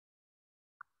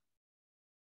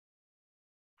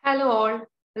Hello all,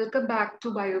 welcome back to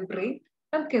BioBrain.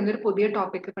 നമുക്ക് ഇന്നൊരു പുതിയ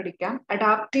ടോപ്പിക് പഠിക്കാം.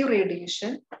 Adaptive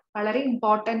radiation. വളരെ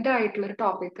ഇമ്പോർട്ടന്റ് ആയിട്ടുള്ള ഒരു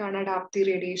ടോപ്പിക്കാണ് അഡാപ്റ്റീവ്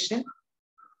റേഡിയേഷൻ.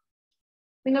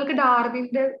 നിങ്ങൾക്ക്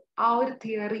ഡാർവിന്റെ ആ ഒരു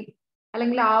തിയറി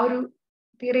അല്ലെങ്കിൽ ആ ഒരു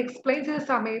തിയറി എക്സ്പ്ലെയിൻ ചെയ്ത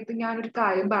സമയത്ത് ഞാനൊരു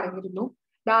കാര്യം പറഞ്ഞിരുന്നു.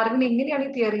 ഡാർവിൻ എങ്ങനെയാണ്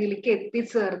ഈ തിയറിയിലേക്ക്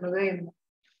എത്തിച്ചേർന്നത് എന്ന്,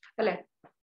 അല്ലെ?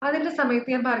 അതിന്റെ സമയത്ത്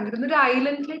ഞാൻ പറഞ്ഞിരുന്നു ഒരു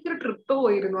ഐലൻഡിലേക്ക് ഒരു ട്രിപ്പ്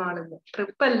പോയിരുന്നു ആളെന്ന്.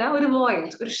 ട്രിപ്പ് അല്ല, ഒരു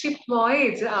വോയേജ്, ഒരു ഷിപ്പ്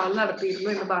വോയേജ് ആൾ നടത്തിയിരുന്നു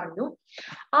എന്ന് പറഞ്ഞു.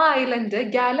 ആ ഐലൻഡ്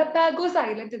ഗാലപാഗോസ്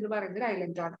ഐലൻഡ് എന്ന് പറയുന്ന ഒരു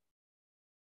ഐലൻഡാണ്.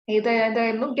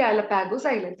 ഏതായിരുന്നു? Galapagos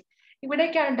island.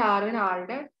 ഇവിടേക്കാണ് ഡാർവിൻ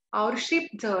ആളുടെ ആ ഒരു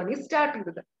ഷിപ്പ് ജേർണി സ്റ്റാർട്ട്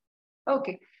ചെയ്തത്.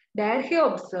 Okay, there he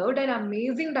observed an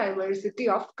amazing diversity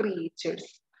of creatures.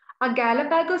 ആ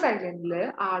ഗാലപാഗോസ് ഐലൻഡില്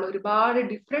ആൾ ഒരുപാട്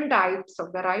different types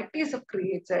of varieties of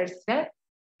ക്രിയേച്ചേഴ്സിനെ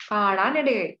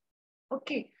കാണാനിടയായി.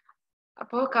 ഓക്കെ,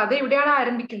 അപ്പോ കഥ ഇവിടെയാണ്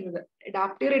ആരംഭിക്കുന്നത്.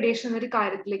 അഡാപ്റ്റീവ് റേഡിയേഷൻ എന്നൊരു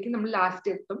കാര്യത്തിലേക്ക് നമ്മൾ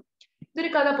ലാസ്റ്റ് എത്തും. ഇതൊരു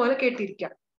കഥ പോലെ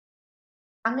കേട്ടിരിക്കാം.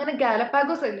 അങ്ങനെ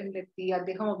ഗാലപാഗോസ് ഐലൻഡിലെത്തി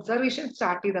അദ്ദേഹം ഒബ്സർവേഷൻ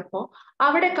സ്റ്റാർട്ട് ചെയ്തപ്പോ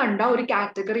അവിടെ കണ്ട ഒരു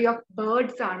കാറ്റഗറി ഓഫ്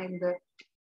ബേർഡ്സ് ആണ് എന്ത്?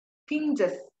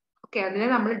 ഫിഞ്ചസ്. ഓക്കെ, അതിനെ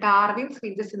നമ്മൾ ഡാർവിൻസ്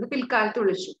ഫിഞ്ചസ് എന്ന് പിൽക്കാലത്ത്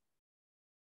വിളിച്ചു.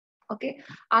 ഓക്കെ,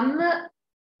 അന്ന്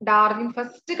ഡാർവിൻ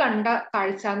ഫസ്റ്റ് കണ്ട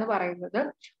കാഴ്ച എന്ന് പറയുന്നത്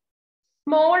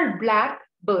സ്മോൾ ബ്ലാക്ക്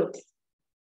ബേർഡ്സ്,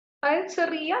 അതായത്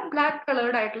ചെറിയ ബ്ലാക്ക്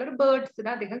കളേർഡ് ആയിട്ടുള്ള ഒരു ബേർഡ്സിനെ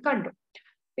അദ്ദേഹം കണ്ടു.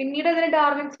 പിന്നീട് അതിനെ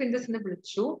ഡാർവിൻസ് ഫിഞ്ചസ് എന്ന്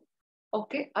വിളിച്ചു.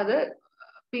 ഓക്കെ, അത്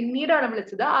പിന്നീടാണ്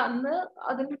വിളിച്ചത്, അന്ന്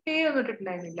അതിന്റെ പേരൊന്നും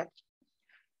ഇട്ടിട്ടുണ്ടായിരുന്നില്ല.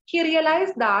 He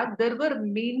realized that there were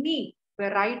many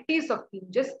varieties of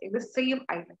finches in the same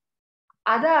island.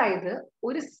 അതായത്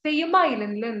ഒരു സെയിം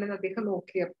ഐലൻഡിൽ നിന്ന് അദ്ദേഹം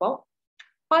നോക്കിയപ്പോ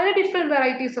പല ഡിഫറെന്റ്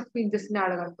വെറൈറ്റീസ് ഓഫ് ഫിഞ്ചസിനെ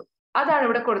ആള് കണ്ടു. അതാണ്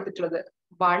ഇവിടെ കൊടുത്തിട്ടുള്ളത്.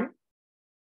 1,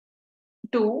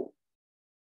 2,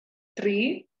 3,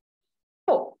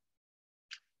 4.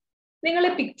 നിങ്ങൾ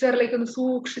ഈ പിക്ചറിലേക്ക് ഒന്ന്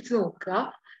സൂക്ഷിച്ചു നോക്കുക.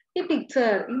 ഈ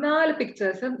 4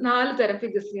 പിക്ചേഴ്സ് 4 തരം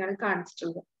ഫിഞ്ചസിനെയാണ്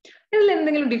കാണിച്ചിട്ടുള്ളത്. ഇതിൽ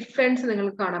എന്തെങ്കിലും ഡിഫറൻസ്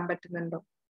നിങ്ങൾക്ക് കാണാൻ പറ്റുന്നുണ്ടോ?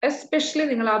 എസ്പെഷ്യലി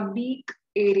നിങ്ങൾ ആ ബീക്ക്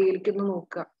ഏരിയയിലേക്ക് ഒന്ന്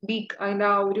നോക്കുക. ബീക്ക്, അതിന്റെ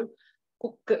ആ ഒരു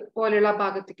കുക്ക് പോലെയുള്ള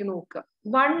ഭാഗത്തേക്ക് നോക്കുക.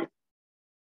 1,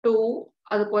 2,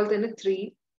 അതുപോലെ തന്നെ 3,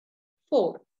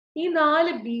 4. ഈ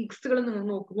 4 ബീക്സുകൾ നിങ്ങൾ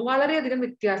നോക്കുമ്പോൾ വളരെയധികം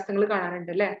വ്യത്യാസങ്ങൾ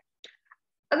കാണാനുണ്ട്, അല്ലെ?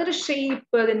 അതിന്റെ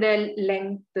ഷേപ്പ്, അതിന്റെ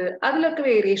ലെങ്ത്, അതിലൊക്കെ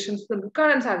വേരിയേഷൻസ് നമുക്ക്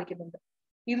കാണാൻ സാധിക്കുന്നുണ്ട്.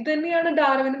 ഇത് തന്നെയാണ്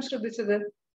ഡാർവിനും ശ്രദ്ധിച്ചത്.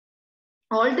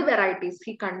 All the varieties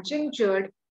he conjectured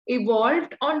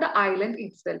evolved on the island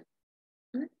itself.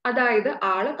 അതായത്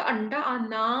ആള് കണ്ട ആ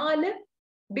 4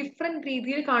 ഡിഫറെന്റ്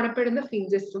രീതിയിൽ കാണപ്പെടുന്ന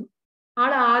ഫിഞ്ചസും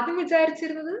ആൾ ആദ്യം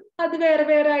വിചാരിച്ചിരുന്നത് അത് വേറെ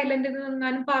വേറെ ഐലൻഡിൽ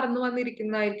നിന്നെങ്ങാനും പറന്നു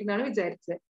വന്നിരിക്കുന്നതായിരിക്കും എന്നാണ്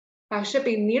വിചാരിച്ചത്. പക്ഷെ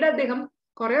പിന്നീട് അദ്ദേഹം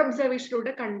കുറെ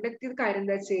ഒബ്സർവേഷനിലൂടെ കണ്ടെത്തിയ കാര്യം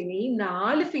എന്താ വെച്ച് കഴിഞ്ഞാൽ ഈ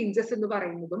 4 ഫിഞ്ചസ് എന്ന്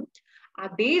പറയുന്നതും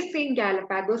അതേ സെയിം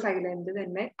ഗാലപാഗോസ് ഐലൻഡ്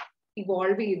തന്നെ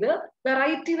ഇവോൾവ് ചെയ്ത്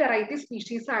വെറൈറ്റി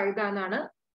സ്പീഷീസ് ആയതാണെന്നാണ്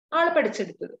ആള്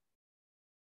പഠിച്ചെടുത്തത്.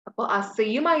 അപ്പൊ ആ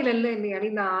സെയിം ഐലൻഡിൽ തന്നെയാണ്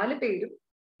ഈ 4 പേരും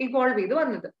ഇവോൾവ് ചെയ്ത്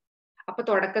വന്നത്. അപ്പൊ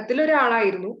തുടക്കത്തിൽ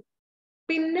ഒരാളായിരുന്നു,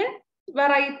 പിന്നെ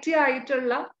വെറൈറ്റി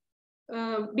ആയിട്ടുള്ള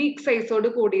ബീക്ക് സൈസോട്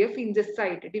കൂടിയ ഫിഞ്ചസ്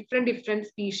ആയിട്ട് ഡിഫറെന്റ്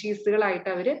സ്പീഷീസുകളായിട്ട്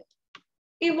അവര്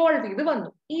ഇവോൾവ് ചെയ്ത് വന്നു.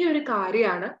 ഈ ഒരു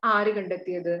കാര്യമാണ് ആര്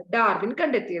കണ്ടെത്തിയത്? ഡാർവിൻ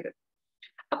കണ്ടെത്തിയത്.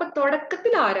 അപ്പൊ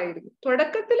തുടക്കത്തിൽ ആരായിരുന്നു?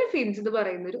 തുടക്കത്തിലെ ഫിഞ്ച് എന്ന്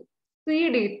പറയുന്ന ഒരു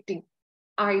സീഡ് ഈറ്റിംഗ്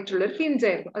ആയിട്ടുള്ള ഒരു ഫിഞ്ച്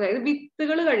ആയിരുന്നു. അതായത്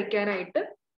വിത്തുകൾ കഴിക്കാനായിട്ട്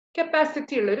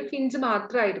കപ്പാസിറ്റി ഉള്ള ഒരു ഫിഞ്ച്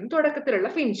മാത്രമായിരുന്നു തുടക്കത്തിലുള്ള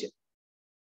ഫിഞ്ച്.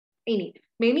 ഇനി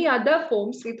many other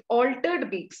forms with altered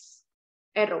beaks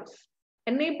arose,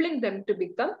 enabling them to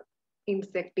become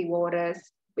insectivorous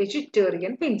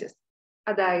vegetarian finches.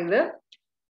 അതായത്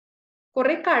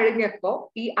കുറെ കഴിഞ്ഞപ്പോ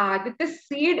ഈ ആദ്യത്തെ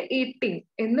സീഡ് ഈറ്റിംഗ്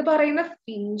എന്ന് പറയുന്ന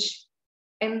ഫിഞ്ച്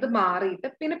എന്ത് മാറിയിട്ട്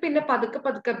പിന്നെ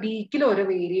പതുക്കെ ബീക്കിൽ ഓരോ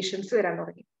വേരിയേഷൻസ് വരാൻ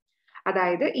തുടങ്ങി.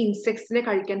 അതായത് ഇൻസെക്ട്സിനെ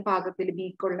കഴിക്കാൻ പാകത്തിന്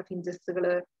ബീക്കുള്ള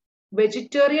ഫിഞ്ചസുകള്,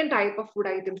 vegetarian type of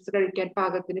food items കഴിക്കാൻ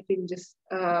പാകത്തിന് ഫിഞ്ചസ്,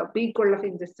 ബീക്കുള്ള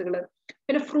ഫിഞ്ചസുകള്,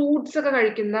 പിന്നെ ഫ്രൂട്ട്സ് ഒക്കെ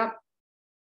കഴിക്കുന്ന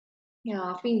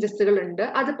ഫിഞ്ചസുകൾ ഉണ്ട്.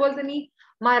 അതുപോലെ തന്നെ ഈ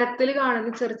മരത്തിൽ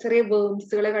കാണുന്ന ചെറിയ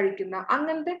വേംസുകളെ കഴിക്കുന്ന,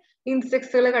 അങ്ങനത്തെ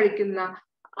ഇൻസെക്ട്സുകളെ കഴിക്കുന്ന,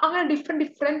 അങ്ങനെ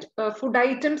ഡിഫറെന്റ് ഫുഡ്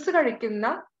ഐറ്റംസ് കഴിക്കുന്ന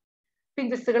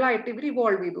ഫിഞ്ചസുകളായിട്ട് ഇവർ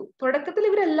ഇവോൾവ് ചെയ്തു. തുടക്കത്തിൽ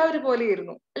ഇവരെല്ലാവരും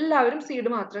പോലെയായിരുന്നു, എല്ലാവരും സീഡ്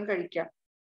മാത്രം കഴിക്കാം.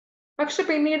 പക്ഷെ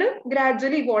പിന്നീട്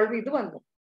ഗ്രാജുവലി ഇവോൾവ് ചെയ്ത് വന്നു.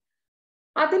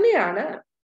 അതിനെയാണ്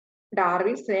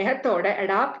ഡാർവിൻ സ്നേഹത്തോടെ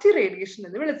അഡാപ്റ്റീവ് റേഡിയേഷൻ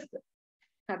എന്ന് വിളിച്ചത്.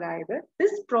 അതായത്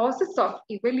this process of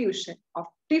evolution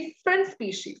of different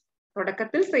species,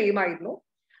 തുടക്കത്തിൽ സെയിം ആയിരുന്നു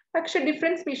പക്ഷെ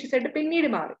ഡിഫറെന്റ് സ്പീഷീസ് ആയിട്ട് പിന്നീട്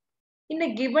മാറി. In A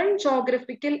given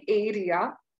geographical area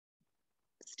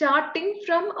starting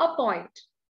from A point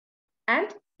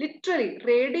and literally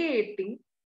radiating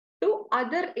to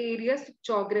other Arias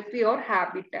geography or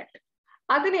habitat.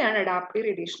 അതിനെയാണ് അഡാപ്റ്റീവ്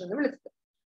റേഡിയേഷൻ എന്ന് വിളിച്ചത്.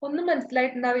 ഒന്നും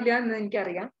മനസ്സിലായിട്ടുണ്ടാവില്ല എന്ന്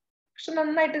എനിക്കറിയാം, പക്ഷെ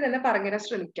നന്നായിട്ട് തന്നെ പറഞ്ഞുതരാൻ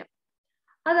ശ്രമിക്കാം.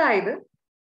 അതായത്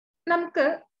നമുക്ക്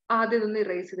ആദ്യം ഇതൊന്ന്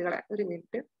ഇറേസ് ചെയ്ത് കളയാം. ഒരു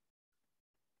മിനിറ്റ്.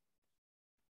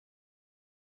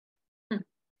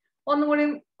 ഒന്നും കൂടി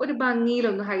ഒരു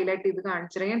ഭംഗിയിലൊന്ന് ഹൈലൈറ്റ് ചെയ്ത്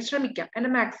കാണിച്ചിട്ട് ഞാൻ ശ്രമിക്കാം. എന്റെ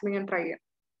മാക്സിമം ഞാൻ ട്രൈ ചെയ്യാം.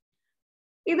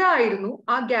 ഇതായിരുന്നു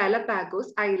ആ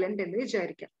ഗാലപാഗോസ് ഐലൻഡ് എന്ന്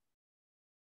വിചാരിക്കാം.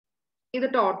 ഇത്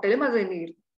ടോട്ടലും അത്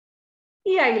തന്നെയായിരുന്നു.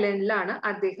 ഈ ഐലൻഡിലാണ്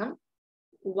അദ്ദേഹം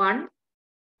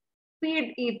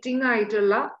സീഡ് ഈറ്റിംഗ്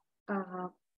ആയിട്ടുള്ള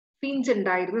ഫിഞ്ച്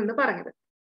ഉണ്ടായിരുന്നു എന്ന് പറഞ്ഞത്.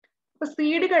 അപ്പൊ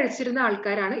സീഡ് കഴിച്ചിരുന്ന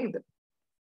ആൾക്കാരാണ് ഇത്.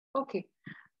 ഓക്കെ.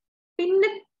 പിന്നെ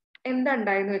എന്താ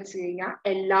ഉണ്ടായെന്ന് വെച്ച് കഴിഞ്ഞാൽ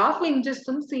എല്ലാ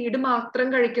ഫിഞ്ചസും സീഡ് മാത്രം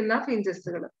കഴിക്കുന്ന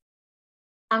ഫിഞ്ചസുകൾ.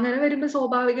 അങ്ങനെ വരുമ്പോ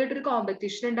സ്വാഭാവികമായിട്ടൊരു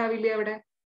കോമ്പറ്റീഷൻ ഉണ്ടാവില്ലേ? അവിടെ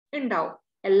ഉണ്ടാവും.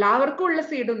 എല്ലാവർക്കും ഉള്ള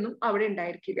സീഡൊന്നും അവിടെ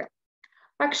ഉണ്ടായിരിക്കില്ല.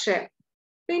 പക്ഷെ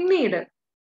പിന്നീട്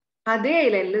അതേ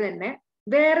ഐലൻഡിൽ തന്നെ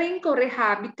വേറെയും കുറെ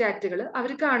ഹാബിറ്റാറ്റുകൾ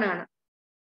അവർ കാണുകയാണ്.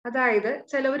 അതായത്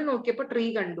ചിലവർ നോക്കിയപ്പോ ട്രീ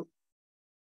കണ്ടു.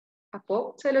 അപ്പോ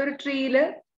ചിലവർ ട്രീയില്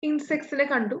ഇൻസെക്ട്സിനെ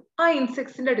കണ്ടു. ആ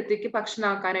ഇൻസെക്ട്സിന്റെ അടുത്തേക്ക്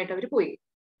ഭക്ഷണമാക്കാനായിട്ട് അവർ പോയി.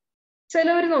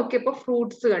 ചിലവർ നോക്കിയപ്പോ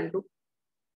ഫ്രൂട്ട്സ് കണ്ടു.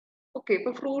 ഓക്കെ,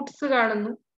 ഇപ്പൊ ഫ്രൂട്ട്സ്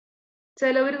കാണുന്നു.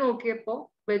 ചിലവർ നോക്കിയപ്പോ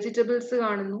വെജിറ്റബിൾസ്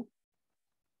കാണുന്നു.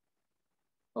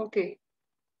 ഓക്കെ,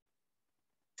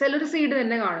 ചിലർ സീഡ്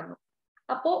തന്നെ കാണുന്നു.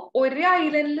 അപ്പോ ഒരേ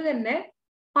ഐലൻഡിൽ തന്നെ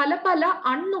പല പല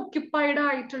അൺഒക്യുപ്പൈഡ്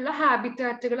ആയിട്ടുള്ള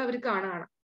ഹാബിറ്റാറ്റുകൾ അവർ കാണുകയാണ്.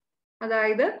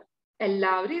 അതായത്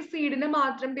എല്ലാവരും ഈ സീഡിനെ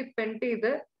മാത്രം ഡിപ്പെൻഡ്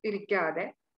ചെയ്ത് ഇരിക്കാതെ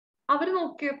അവർ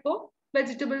നോക്കിയപ്പോ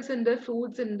വെജിറ്റബിൾസ് ഉണ്ട്,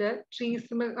 ഫ്രൂട്ട്സ് ഉണ്ട്,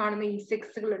 ട്രീസ് കാണുന്ന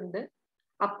ഇൻസെക്ട്സുകൾ ഉണ്ട്.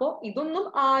 അപ്പോ ഇതൊന്നും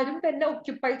ആരും തന്നെ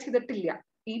ഒക്യുപ്പൈ ചെയ്തിട്ടില്ല.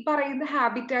 ഈ പറയുന്ന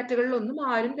ഹാബിറ്റാറ്റുകളിലൊന്നും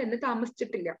ആരും തന്നെ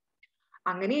താമസിച്ചിട്ടില്ല.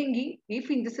 അങ്ങനെയെങ്കിൽ ഈ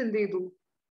ഫിഞ്ചസ് എന്ത് ചെയ്തു?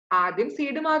 ആദ്യം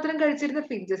സീഡ് മാത്രം കഴിച്ചിരുന്ന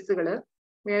ഫിഞ്ചസുകള്,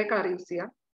 വേറെ കളർ യൂസ് ചെയ്യാം,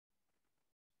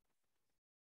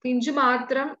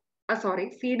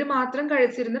 സീഡ് മാത്രം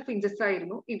കഴിച്ചിരുന്ന ഫിഞ്ചസ്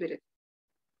ആയിരുന്നു ഇവര്.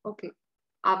 ഓക്കെ,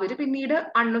 അവര് പിന്നീട്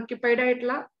അൺഒക്യുപ്പൈഡ്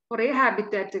ആയിട്ടുള്ള കുറെ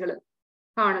ഹാബിറ്റാറ്റുകൾ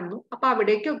കാണുന്നു. അപ്പൊ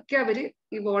അവിടേക്കൊക്കെ അവര്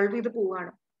ഇവോൾവ് ചെയ്ത്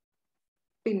പോവാണ്.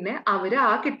 പിന്നെ അവര്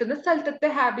ആ കിട്ടുന്ന സ്ഥലത്തെ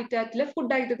ഹാബിറ്റാറ്റിലെ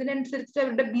ഫുഡ് ഐറ്റത്തിനനുസരിച്ച്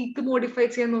അവരുടെ ബീക്ക് മോഡിഫൈ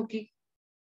ചെയ്യാൻ നോക്കി.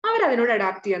 അവരതിനോട്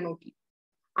അഡാപ്റ്റ് ചെയ്യാൻ നോക്കി.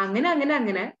 അങ്ങനെ അങ്ങനെ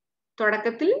അങ്ങനെ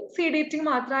തുടക്കത്തിൽ സീഡ് ഈറ്റിംഗ്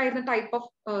മാത്രമായിരുന്ന ടൈപ്പ് ഓഫ്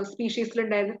സ്പീഷീസിൽ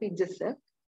ഉണ്ടായിരുന്ന ഫിഞ്ചസ്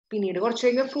പിന്നീട് കുറച്ച്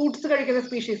കഴിഞ്ഞാൽ ഫ്രൂട്ട്സ് കഴിക്കുന്ന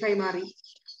സ്പീഷീസ് ആയി മാറി.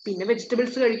 പിന്നെ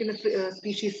വെജിറ്റബിൾസ് കഴിക്കുന്ന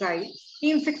സ്പീഷീസ് ആയി,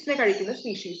 ഇൻസെക്ട്സിനെ കഴിക്കുന്ന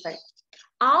സ്പീഷീസ് ആയി.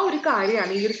 ആ ഒരു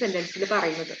കാര്യമാണ് ഈ ഒരു സെന്റൻസിൽ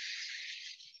പറയുന്നത്.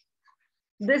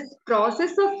 This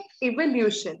process of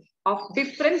evolution of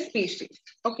different species.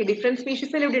 Okay, different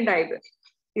species അല്ലേ ഇവിടെ ഉണ്ടായത്?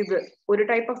 ഇത് ഒരു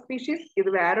ടൈപ്പ് ഓഫ് സ്പീഷീസ്, ഇത്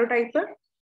വേറൊരു ടൈപ്പ്,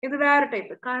 ഇത് വേറെ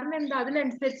ടൈപ്പ്. കാരണം എന്താ?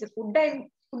 അതിനനുസരിച്ച്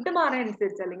ഫുഡ്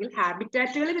മാറാനനുസരിച്ച് അല്ലെങ്കിൽ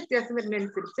ഹാബിറ്റാറ്റുകൾ വ്യത്യാസം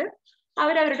വരുന്നതനുസരിച്ച്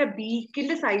അവരവരുടെ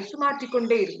ബീക്കിന്റെ സൈസ്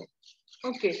മാറ്റിക്കൊണ്ടേയിരുന്നു.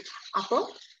 ഓക്കെ, അപ്പൊ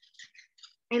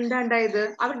എന്താ ഉണ്ടായത്?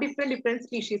 അവർ ഡിഫറെന്റ്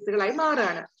സ്പീഷീസുകളായി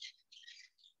മാറുകയാണ്.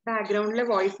 ബാക്ക്ഗ്രൗണ്ടിലെ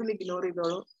വോയിസ് ഒന്ന് ഇഗ്നോർ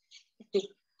ചെയ്തോളൂ. ഓക്കെ,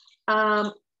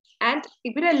 ആൻഡ്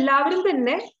ഇവരെല്ലാവരും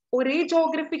തന്നെ ഒരേ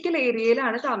ജോഗ്രഫിക്കൽ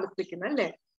ഏരിയയിലാണ് താമസിക്കുന്നത് അല്ലെ?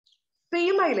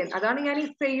 Same island. അതാണ് ഞാൻ ഈ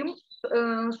സെയിം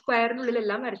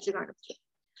സ്ക്വയറിനുള്ളിലെല്ലാം വരച്ച് കാണിച്ചത്.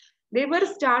 They were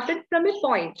started from a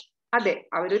point. അതെ,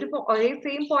 അവരൊരു ഒരേ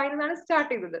സെയിം പോയിന്റ് നിന്നാണ് സ്റ്റാർട്ട്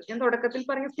ചെയ്തത്. ഞാൻ തുടക്കത്തിൽ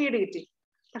പറഞ്ഞ സീഡ് ഈറ്റിംഗ്.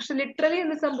 പക്ഷെ ലിറ്ററലി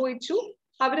എന്ത് സംഭവിച്ചു?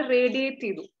 അവർ റേഡിയേറ്റ്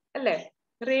ചെയ്തു അല്ലെ?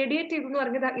 റേഡിയേറ്റ് ചെയ്തു എന്ന്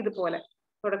പറഞ്ഞത് ഇതുപോലെ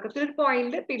തുടക്കത്തിൽ ഒരു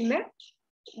പോയിന്റ്, പിന്നെ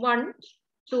 1,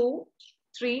 2,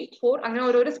 3, 4 അങ്ങനെ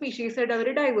ഓരോരോ സ്പീഷീസ് ആയിട്ട് അവർ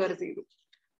ഡൈവേഴ്സ് ചെയ്തു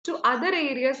to other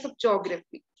areas of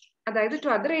geography. അതായത് to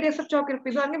other areas of geography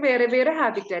എന്ന് പറഞ്ഞാൽ വേറെ വേറെ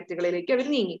ഹാബിറ്റാറ്റുകളിലേക്ക് അവർ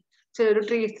നീങ്ങി. ചിലർ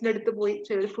ട്രീസിന്റെ അടുത്ത് പോയി,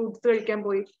 ചിലർ ഫ്രൂട്ട്സ് കഴിക്കാൻ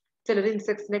പോയി, ചിലർ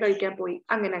ഇൻസെക്ട്സിനെ കഴിക്കാൻ പോയി.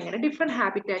 അങ്ങനെ അങ്ങനെ ഡിഫറെന്റ്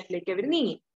ഹാബിറ്റാറ്റിലേക്ക് അവർ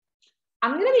നീങ്ങി.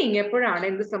 അങ്ങനെ നീങ്ങിയപ്പോഴാണ്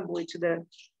എന്ത് സംഭവിച്ചത്?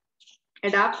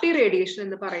 അഡാപ്റ്റീവ് റേഡിയേഷൻ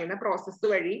എന്ന് പറയുന്ന പ്രോസസ്സ്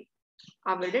വഴി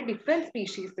അവരുടെ ഡിഫറെന്റ്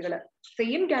സ്പീഷീസുകൾ,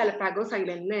 സെയിം ഗാലപാഗോസ്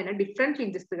ഐലൻഡിൽ തന്നെ ഡിഫറെന്റ്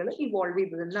ഫിഞ്ചസുകൾ ഇവോൾവ്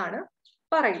ചെയ്തതെന്നാണ്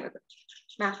പറയുന്നത്.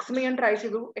 മാക്സിമം ഞാൻ ട്രൈ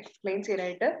ചെയ്തു എക്സ്പ്ലെയിൻ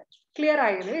ചെയ്യാനായിട്ട്. ക്ലിയർ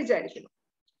ആയെന്ന് വിചാരിക്കുന്നു.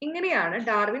 ഇങ്ങനെയാണ്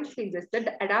ഡാർവിൻസ് ഫിഞ്ചസ്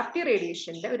അഡാപ്റ്റീവ്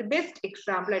റേഡിയേഷന്റെ ഒരു ബെസ്റ്റ്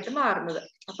എക്സാമ്പിൾ ആയിട്ട് മാറുന്നത്.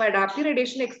 അപ്പൊ അഡാപ്റ്റീവ്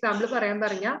റേഡിയേഷൻ എക്സാമ്പിൾ പറയാൻ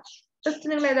പറഞ്ഞാൽ ഫസ്റ്റ്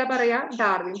നിങ്ങൾ ഏതാ പറയാ?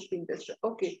 Darwin's finches.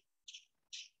 ഓക്കെ,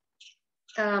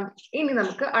 ഇനി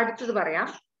നമുക്ക് അടുത്തത് പറയാം.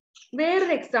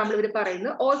 വേറൊരു എക്സാമ്പിൾ ഇവർ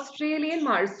പറയുന്നത് ഓസ്ട്രേലിയൻ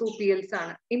മാർസൂപ്പിയൽസ്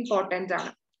ആണ്, ഇമ്പോർട്ടന്റ്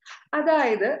ആണ്.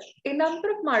 അതായത് a number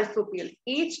of marsupials,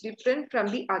 each different from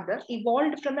the other,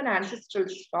 evolved from an ancestral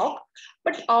stock,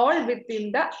 but all within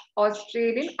the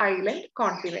Australian island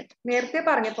continent. നേരത്തെ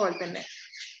പറഞ്ഞ പോലെ തന്നെ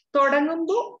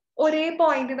തുടങ്ങുമ്പോൾ ഒരേ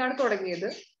പോയിന്റ് നിന്നാണ് തുടങ്ങിയത്.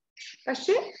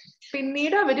 പക്ഷെ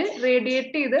പിന്നീട് അവര്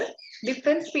റേഡിയേറ്റ് ചെയ്ത്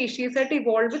ഡിഫറെന്റ് സ്പീഷീസ് ആയിട്ട്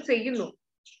ഇവോൾവ് ചെയ്യുന്നു.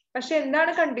 പക്ഷെ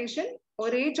എന്താണ് കണ്ടീഷൻ?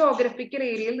 ഒരേ ജോഗ്രഫിക്കൽ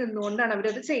ഏരിയയിൽ നിന്നുകൊണ്ടാണ്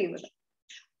അവരത് ചെയ്യുന്നത്.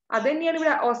 അത് തന്നെയാണ്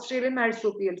ഇവിടെ ഓസ്ട്രേലിയൻ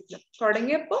മാർസൂപ്പിയൽസ്.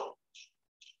 തുടങ്ങിയപ്പോ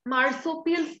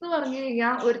മാർസൂപ്പിയൽസ് എന്ന് പറഞ്ഞു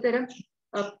കഴിഞ്ഞാൽ ഒരുതരം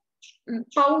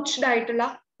പൗച്ച്ഡ് ആയിട്ടുള്ള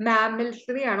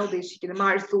മാമൽസിനെയാണ് ഉദ്ദേശിക്കുന്നത്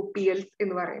മാർസൂപ്പിയൽസ്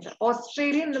എന്ന് പറയുന്നത്.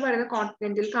 ഓസ്ട്രേലിയ എന്ന് പറയുന്ന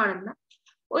കോണ്ടിനെന്റിൽ കാണുന്ന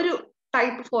ഒരു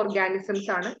ടൈപ്പ് ഓഫ് ഓർഗാനിസംസ്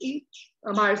ആണ് ഈ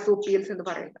മാർസൂപ്പിയൽസ് എന്ന്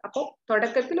പറയുന്നത്. അപ്പോൾ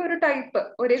തുടക്കത്തിൽ ഒരു ടൈപ്പ്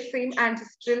ഒരേ സെയിം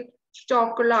ആൻസിസ്ട്രൽ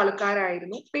സ്റ്റോക്ക് ഉള്ള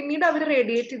ആൾക്കാരായിരുന്നു. പിന്നീട് അവർ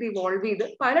റേഡിയേറ്റ് ചെയ്ത് ഇവോൾവ് ചെയ്ത്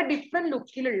പല ഡിഫറെന്റ്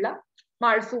ലുക്കിലുള്ള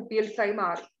മാർസൂപ്പിയൽസ് ആയി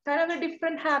മാറി. കാരണം അവർ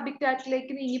ഡിഫറെന്റ്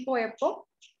ഹാബിറ്റാറ്റിലേക്ക് നീങ്ങിപ്പോയപ്പോൾ,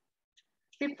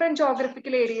 ഡിഫറെന്റ്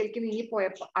ജോഗ്രഫിക്കൽ ഏരിയയിലേക്ക്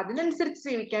നീങ്ങിപ്പോയപ്പോൾ അതിനനുസരിച്ച്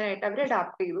ജീവിക്കാനായിട്ട് അവർ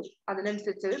അഡാപ്റ്റ് ചെയ്തു.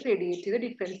 അതിനനുസരിച്ച് അവർ റേഡിയേറ്റ് ചെയ്ത്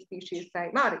ഡിഫറെന്റ് സ്പീഷീസ്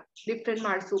ആയി മാറി, ഡിഫറെന്റ്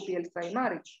മാർസൂപ്പിയൽസ് ആയി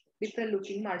മാറി, ഡിഫറെന്റ്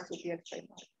ലുക്കിംഗ് മാർസൂപ്പിയൽസ് ആയി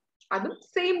മാറി. അതും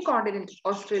same continent,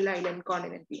 Australia island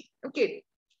കോണ്ടിനെന്റിൽ. Okay,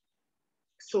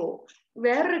 so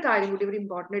വേറൊരു കാര്യം കൂടി ഇവിടെ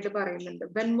ഇമ്പോർട്ടന്റ് ആയിട്ട് പറയുന്നുണ്ട്.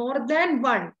 When more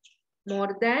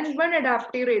than one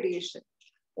adaptive radiation,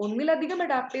 ഒന്നിലധികം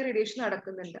അഡാപ്റ്റീവ് റേഡിയേഷൻ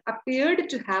നടക്കുന്നുണ്ട്, appeared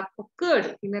to have occurred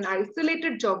in an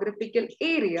isolated geographical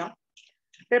area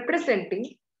representing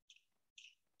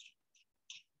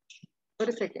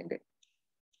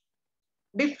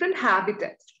different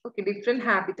habitats. Okay, different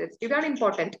habitats. ഇതാണ്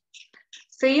ഇമ്പോർട്ടന്റ്.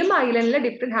 സെയിം ഐലൻഡിലെ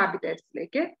ഡിഫറെന്റ്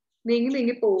ഹാബിറ്റാറ്റ്സിലേക്ക്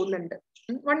നീങ്ങി പോകുന്നുണ്ട്.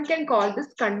 One can call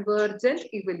this convergent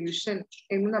evolution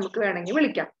എന്ന് നമുക്ക് വേണമെങ്കിൽ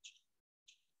വിളിക്കാം.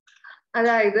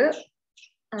 അതായത്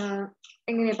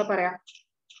എങ്ങനെയാ ഇപ്പൊ പറയാം,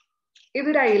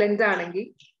 ഇതൊരു ഐലൻഡ് ആണെങ്കിൽ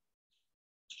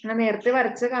ഞാൻ നേരത്തെ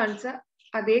കാണിച്ച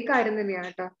അതേ കാര്യം തന്നെയാണ്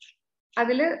കേട്ടോ.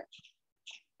 അതില്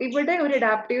ഇവിടെ ഒരു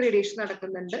അഡാപ്റ്റീവ് റേഡിയേഷൻ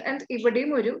നടക്കുന്നുണ്ട് ആൻഡ്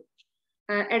ഇവിടെയും ഒരു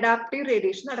അഡാപ്റ്റീവ്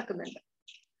റേഡിയേഷൻ നടക്കുന്നുണ്ട്.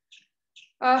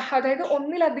 അതായത്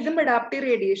ഒന്നിലധികം അഡാപ്റ്റീവ്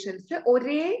റേഡിയേഷൻസ്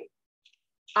ഒരേ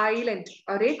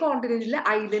കോണ്ടിനെന്റിലെ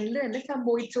ഐലൻഡിൽ തന്നെ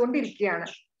സംഭവിച്ചുകൊണ്ടിരിക്കുകയാണ്.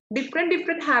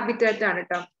 ഡിഫറെന്റ് ഹാബിറ്റാറ്റ് ആണ്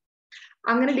കേട്ടോ.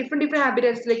 അങ്ങനെ ഡിഫറെന്റ്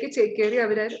ഹാബിറ്റാറ്റ്സിലേക്ക് ചേക്കേറി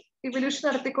അവർ ഇവല്യൂഷൻ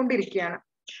നടത്തിക്കൊണ്ടിരിക്കുകയാണ്.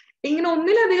 ഇങ്ങനെ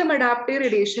ഒന്നിലധികം അഡാപ്റ്റീവ്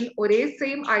റേഡിയേഷൻ ഒരേ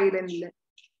സെയിം ഐലൻഡിൽ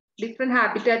ഡിഫറെന്റ്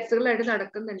ഹാബിറ്റാറ്റ്സുകളായിട്ട്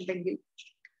നടക്കുന്നുണ്ടെങ്കിൽ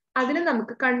അതിനെ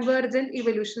നമുക്ക് കൺവേർജന്റ്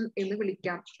ഇവല്യൂഷൻ എന്ന്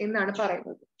വിളിക്കാം എന്നാണ്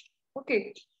പറയുന്നത്. ഓക്കെ,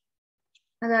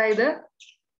 അതായത്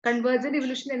കൺവേർജന്റ്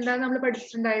ഇവല്യൂഷൻ എന്താണെന്ന് നമ്മൾ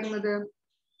പഠിച്ചിട്ടുണ്ടായിരുന്നത്.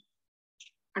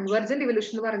 കൺവേർജന്റ്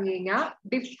ഇവല്യൂഷൻ എന്ന് പറഞ്ഞു കഴിഞ്ഞാൽ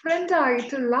ഡിഫറെന്റ്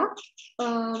ആയിട്ടുള്ള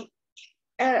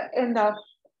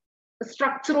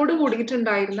സ്ട്രക്ചറോട്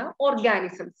കൂടിയിട്ടുണ്ടായിരുന്ന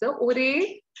ഓർഗാനിസംസ് ഒരേ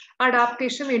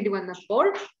അഡാപ്റ്റേഷൻ വേണ്ടി വന്നപ്പോൾ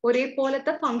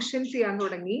ഒരേപോലത്തെ ഫങ്ഷൻ ചെയ്യാൻ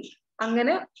തുടങ്ങി.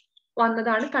 അങ്ങനെ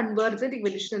വന്നതാണ് കൺവേർജന്റ്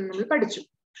ഇവല്യൂഷൻ എന്ന് നമ്മൾ പഠിച്ചു.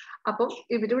 അപ്പം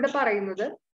ഇവരിവിടെ പറയുന്നത്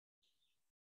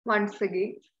once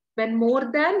again, when more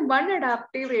than one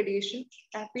adaptive radiation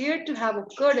appeared to have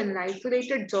occurred in an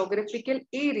isolated geographical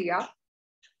area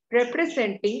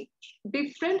representing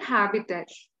different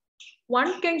habitats,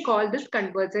 one can call this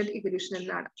convergent evolution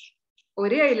എന്നാണ്.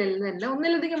 ഒരേ ഐലൻഡിൽ തന്നെ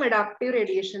ഒന്നിലധികം അഡാപ്റ്റീവ്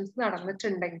റേഡിയേഷൻസ്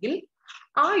നടന്നിട്ടുണ്ടെങ്കിൽ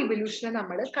ആ ഇവല്യൂഷനെ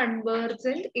നമ്മൾ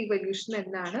കൺവേർജന്റ് ഇവല്യൂഷൻ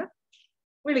എന്നാണ്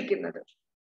വിളിക്കുന്നത്.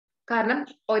 കാരണം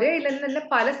ഒരേ ഐലൻഡിൽ തന്നെ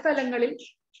പല സ്ഥലങ്ങളിൽ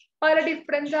പല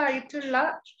ഡിഫറെന്റ് ആയിട്ടുള്ള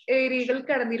ഏരിയകൾ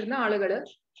കിടന്നിരുന്ന ആളുകള്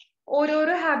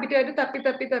ഓരോരോ ഹാബിറ്റായിട്ട്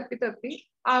തപ്പി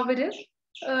അവര്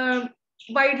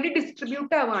വൈഡ്ലി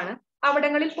ഡിസ്ട്രിബ്യൂട്ട് ആവാണ്.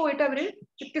 അവിടങ്ങളിൽ പോയിട്ട് അവര്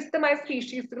വ്യത്യസ്തമായ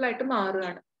സ്പീഷീസുകളായിട്ട്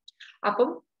മാറുകയാണ്. അപ്പം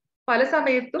പല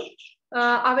സമയത്തും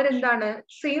അവരെന്താണ്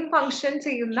സെയിം ഫങ്ഷൻ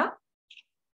ചെയ്യുന്ന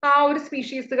ആ ഒരു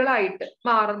സ്പീഷീസുകളായിട്ട്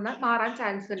മാറാൻ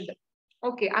ചാൻസ് ഉണ്ട്.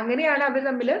 ഓക്കെ, അങ്ങനെയാണ് അവർ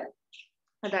തമ്മിൽ,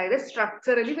 അതായത്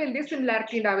സ്ട്രക്ചറലി വലിയ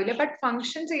സിമിലാരിറ്റി ഉണ്ടാവില്ല, ബട്ട്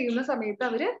ഫങ്ഷൻ ചെയ്യുന്ന സമയത്ത്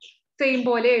അവര് സെയിം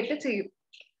പോലെ ആയിട്ട് ചെയ്യും.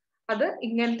 അത്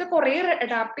ഇങ്ങനത്തെ കുറെ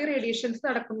അഡാപ്റ്റീവ് റേഡിയേഷൻസ്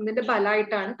നടക്കുന്നതിന്റെ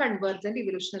ഫലമായിട്ടാണ് കൺവേർജന്റ്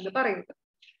ഇവല്യൂഷൻ എന്ന് പറയുന്നത്.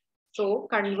 സോ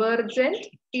കൺവേർജന്റ്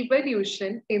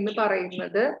ഇവല്യൂഷൻ എന്ന്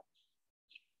പറയുന്നത്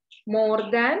മോർ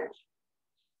ദാൻ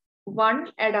വൺ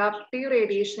അഡാപ്റ്റീവ്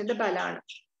റേഡിയേഷന്റെ ഫലമാണ്.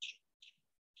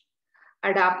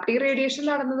 അഡാപ്റ്റീവ് റേഡിയേഷൻ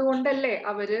നടന്നത് കൊണ്ടല്ലേ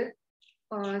അവര്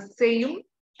സെയിം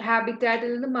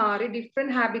ഹാബിറ്റാറ്റിൽ നിന്ന് മാറി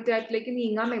ഡിഫറെന്റ് ഹാബിറ്റാറ്റിലേക്ക്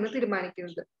നീങ്ങാം എന്ന്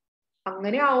തീരുമാനിക്കുന്നത്.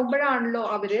 അങ്ങനെ ആവുമ്പോഴാണല്ലോ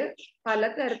അവര്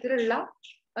പലതരത്തിലുള്ള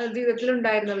ജീവിതത്തിൽ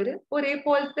ഉണ്ടായിരുന്നവര്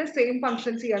ഒരേപോലത്തെ സെയിം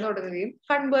ഫങ്ഷൻ ചെയ്യാൻ തുടങ്ങുകയും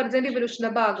കൺവേർജന്റ്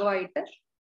ഇവല്യൂഷന്റെ ഭാഗമായിട്ട്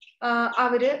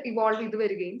അവര് ഇവോൾവ് ചെയ്ത്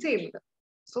വരികയും ചെയ്യുന്നത്.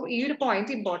 സോ ഈ ഒരു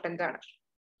പോയിന്റ് ഇമ്പോർട്ടന്റ് ആണ്.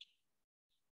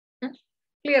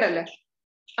 ക്ലിയർ അല്ലേ?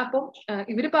 അപ്പം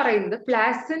ഇവര് പറയുന്നത്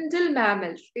placental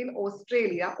mammals in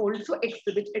Australia also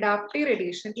exhibit adaptive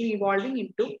radiation in evolving in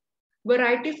to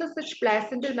varieties of such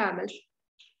placental mammals,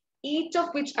 each of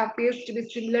which appears to be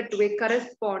similar to a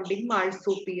corresponding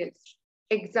marsupials.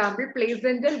 Example,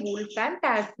 placental wolf and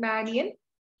Tasmanian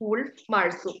wolf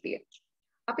marsupial.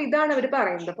 അപ്പൊ ഇതാണ് അവർ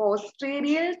പറയുന്നത്. അപ്പൊ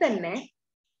ഓസ്ട്രേലിയയിൽ തന്നെ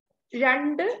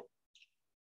രണ്ട്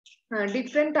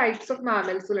different types of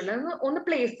mammals ഉണ്ട്. ഒന്ന്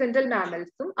പ്ലേസെന്റൽ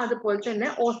മാമൽസും അതുപോലെ തന്നെ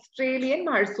ഓസ്ട്രേലിയൻ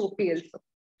മാർസൂപ്പിയൽസും.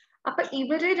 അപ്പൊ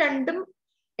ഇവര് രണ്ടും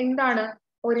എന്താണ്,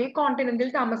 ഒരേ കോണ്ടിനെന്റിൽ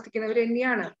താമസിക്കുന്നവർ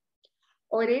തന്നെയാണ്.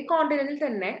 ഒരേ കോണ്ടിനെന്റിൽ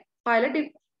തന്നെ പല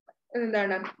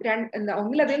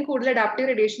ഒന്നിലധികം കൂടുതൽ അഡാപ്റ്റീവ്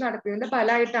റേഡിയേഷൻ നടക്കുന്നതിന്റെ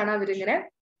ഫലമായിട്ടാണ് അവരിങ്ങനെ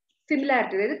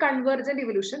സിമിലാരിറ്റി, അതായത് കൺവേർജന്റ്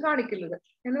ഇവല്യൂഷൻ കാണിക്കുന്നത്.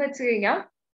 എന്ന് വെച്ച് കഴിഞ്ഞാൽ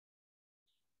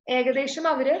ഏകദേശം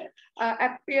അവര്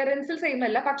അപ്പിയറൻസിൽ സെയിം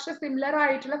അല്ല, പക്ഷെ സിമിലർ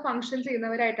ആയിട്ടുള്ള ഫങ്ഷൻ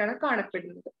ചെയ്യുന്നവരായിട്ടാണ്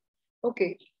കാണപ്പെടുന്നത്. ഓക്കെ,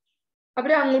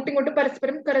 അവർ അങ്ങോട്ടും ഇങ്ങോട്ടും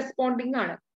പരസ്പരം കറസ്പോണ്ടിങ്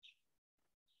ആണ്.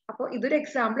 അപ്പോൾ ഇതൊരു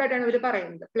എക്സാമ്പിൾ ആയിട്ടാണ് ഇവർ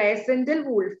പറയുന്നത്. പ്ലേസെന്റൽ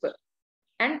വൂൾഫ്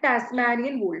ആൻഡ്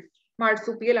ടാസ്മാനിയൻ വൂൾഫ്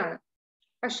മാർസുപ്പിയൽ ആണ്,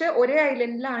 പക്ഷെ ഒരേ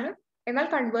ഐലൻഡിലാണ്. എന്നാൽ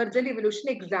കൺവേർജന്റ് ഇവല്യൂഷൻ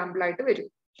എക്സാമ്പിൾ ആയിട്ട് വരും.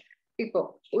 ഇപ്പോ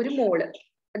ഒരു മോള്,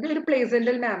 അത് ഒരു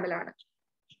പ്ലേസെന്റൽ മാമൽ ആണ്.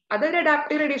 അതൊരു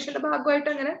അഡാപ്റ്റീവ് റേഡിയേഷന്റെ ഭാഗമായിട്ട്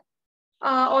അങ്ങനെ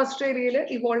ഓസ്ട്രേലിയയിൽ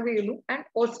ഇവോൾവ് ചെയ്യുന്നു. ആൻഡ്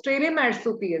ഓസ്ട്രേലിയൻ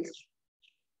മാർസുപ്പിയൽസ്,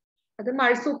 അത്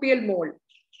മാർസുപ്പിയൽ മോൾ,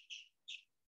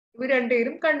 ഇവർ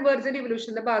രണ്ടുപേരും കൺവേർജന്റ്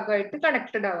ഇവല്യൂഷന്റെ ഭാഗമായിട്ട്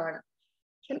കണക്റ്റഡ് ആവാണ്.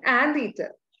 ആൻഡ് ഈറ്റർ,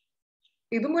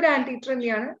 ഇതും ഒരു ആൻഡ് ഈറ്റർ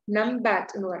തന്നെയാണ്, നം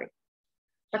ബാറ്റ് എന്ന് പറയും.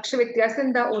 പക്ഷെ വ്യത്യാസം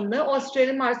എന്താ? ഒന്ന്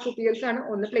ഓസ്ട്രേലിയൻ മാർസുപ്പിയൽസ് ആണ്,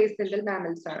 ഒന്ന് പ്ലേസെന്റൽ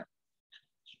മാമൽസ് ആണ്.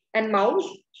 And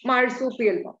mouse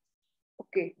മാർസുപ്പിയൽ mouse.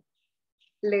 Okay.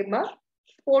 lemur,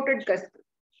 spotted cusk,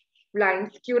 blind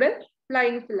squirrel,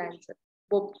 flying philancer,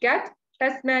 bobcat,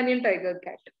 Tasmanian tiger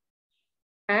cat,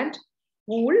 and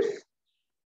wolf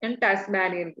and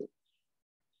Tasmanian wolf.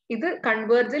 ഇത്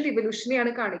കൺവേർജന്റ്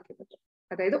ഇവല്യൂഷനെയാണ് കാണിക്കുന്നത്.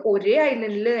 അതായത് ഒരേ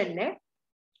ഐലൻഡിൽ തന്നെ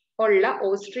ഉള്ള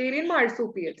ഓസ്ട്രേലിയൻ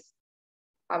മാർസൂപ്പിയൽസ്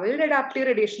അവരൊരു അഡാപ്റ്റീവ്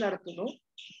റേഡിയേഷൻ നടത്തുന്നു.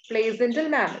 പ്ലേസെന്റൽ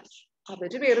മാമൽസ്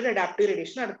അവര് വേറൊരു അഡാപ്റ്റീവ്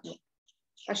റേഡിയേഷൻ നടത്തുന്നു.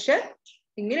 പക്ഷെ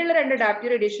ഇങ്ങനെയുള്ള രണ്ട്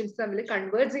അഡാപ്റ്റീവ് റേഡിയേഷൻസ് തമ്മിൽ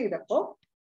കൺവേർജ് ചെയ്തപ്പോ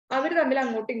അവർ തമ്മിൽ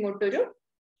അങ്ങോട്ടും ഇങ്ങോട്ടൊരു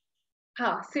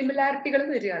സിമിലാരിറ്റികൾ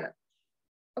വരികയാണ്.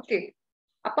 ഓക്കെ.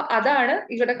 അപ്പൊ അതാണ്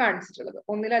ഇവിടെ കാണിച്ചിട്ടുള്ളത്.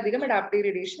 ഒന്നിലധികം അഡാപ്റ്റീവ്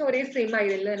റേഡിയേഷൻ ഒരേ സെയിം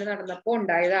ഐലൻഡിൽ തന്നെ നടന്നപ്പോൾ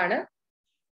ഉണ്ടായതാണ്.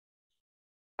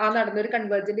 ആ നടന്നൊരു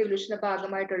കൺവേർജന്റ് ഇവല്യൂഷന്റെ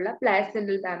ഭാഗമായിട്ടുള്ള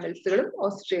പ്ലാസെന്റൽ മാമൽസുകളും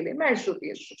ഓസ്ട്രേലിയൻ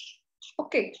മാർസൂപ്പിയൽസും.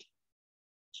 ഓക്കെ,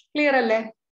 ക്ലിയർ അല്ലേ?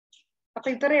 അപ്പൊ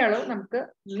ഇത്രയാണ് നമുക്ക്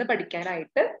ഇന്ന്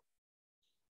പഠിക്കാനായിട്ട്.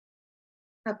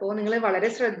 അപ്പോ നിങ്ങൾ വളരെ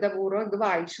ശ്രദ്ധാപൂർവ്വം ഇത്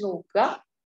വായിച്ചു നോക്കുക.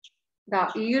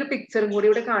 ഈ ഒരു പിക്ചറും കൂടി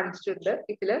ഇവിടെ കാണിച്ചിട്ടുണ്ട്.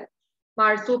 ഇതില്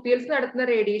മാർസൂപ്പിയൽസ് നടത്തുന്ന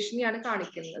റേഡിയേഷനെയാണ്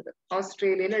കാണിക്കുന്നത്.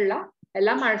 ഓസ്ട്രേലിയയിലുള്ള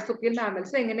എല്ലാ മാർസൂപ്പിയൽ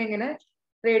മാമൽസും എങ്ങനെ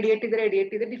റേഡിയേറ്റ്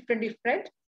ചെയ്ത് ഡിഫറെന്റ്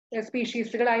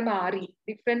സ്പീഷീസുകളായി മാറി,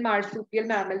 ഡിഫറെന്റ് മാർസൂപ്പിയൽ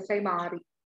മാമൽസ് ആയി മാറി.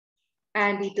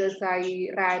 ആൻഡ് ഈറ്റേഴ്സ് ആയി,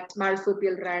 റാറ്റ്,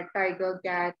 മാർസൂപ്പിയൽ റാറ്റ്, ടൈഗർ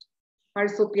കാറ്റ്,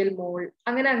 മാർസൂപ്പിയൽ മോൾ,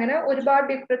 അങ്ങനെ ഒരുപാട്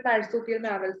ഡിഫറെന്റ് മാർസൂപ്പിയൽ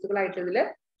മാമൽസുകളായിട്ട് ഇതില്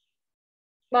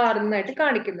മാറുന്നതായിട്ട്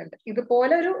കാണിക്കുന്നുണ്ട്.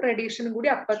 ഇതുപോലെ ഒരു റേഡിയേഷനും കൂടി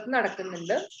അപ്പുറത്ത്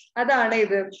നടക്കുന്നുണ്ട്. അതാണ്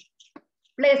ഇത്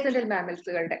പ്ലേസെന്റൽ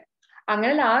മാമൽസുകളുടെ.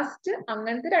 അങ്ങനെ ലാസ്റ്റ്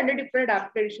അങ്ങനത്തെ രണ്ട് ഡിഫറെന്റ്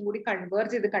അഡാപ്റ്റേഷൻ കൂടി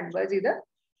കൺവേർജ് ചെയ്ത്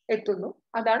എത്തുന്നു.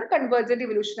 അതാണ് കൺവേർജന്റ്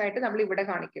ഇവല്യൂഷൻ ആയിട്ട് നമ്മൾ ഇവിടെ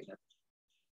കാണിക്കുന്നത്.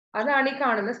 അതാണ് ഈ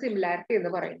കാണുന്ന സിമിലാരിറ്റി എന്ന്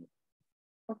പറയുന്നത്.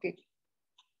 ഓക്കെ,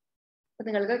 അപ്പൊ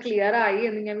നിങ്ങൾക്ക് ക്ലിയർ ആയി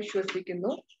എന്ന് ഞാൻ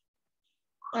വിശ്വസിക്കുന്നു.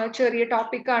 ചെറിയ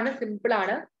ടോപ്പിക്കാണ്, സിമ്പിൾ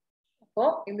ആണ്. അപ്പോൾ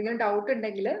എന്തെങ്കിലും ഡൗട്ട്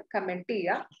ഉണ്ടെങ്കിൽ കമന്റ്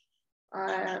ചെയ്യുക.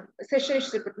 സെഷൻ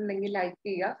ഇഷ്ടപ്പെട്ടിട്ടുണ്ടെങ്കിൽ ലൈക്ക്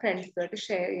ചെയ്യുക, ഫ്രണ്ട്സുമായിട്ട്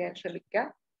ഷെയർ ചെയ്യാൻ ശ്രമിക്കുക.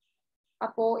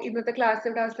 അപ്പോൾ ഇന്നത്തെ ക്ലാസ്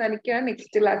ഇവിടെ അവസാനിക്കുകയാണ്.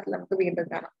 നെക്സ്റ്റ് ക്ലാസ്സിൽ നമുക്ക് വീണ്ടും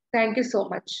കാണാം. Thank you so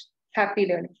much. Happy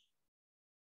learning.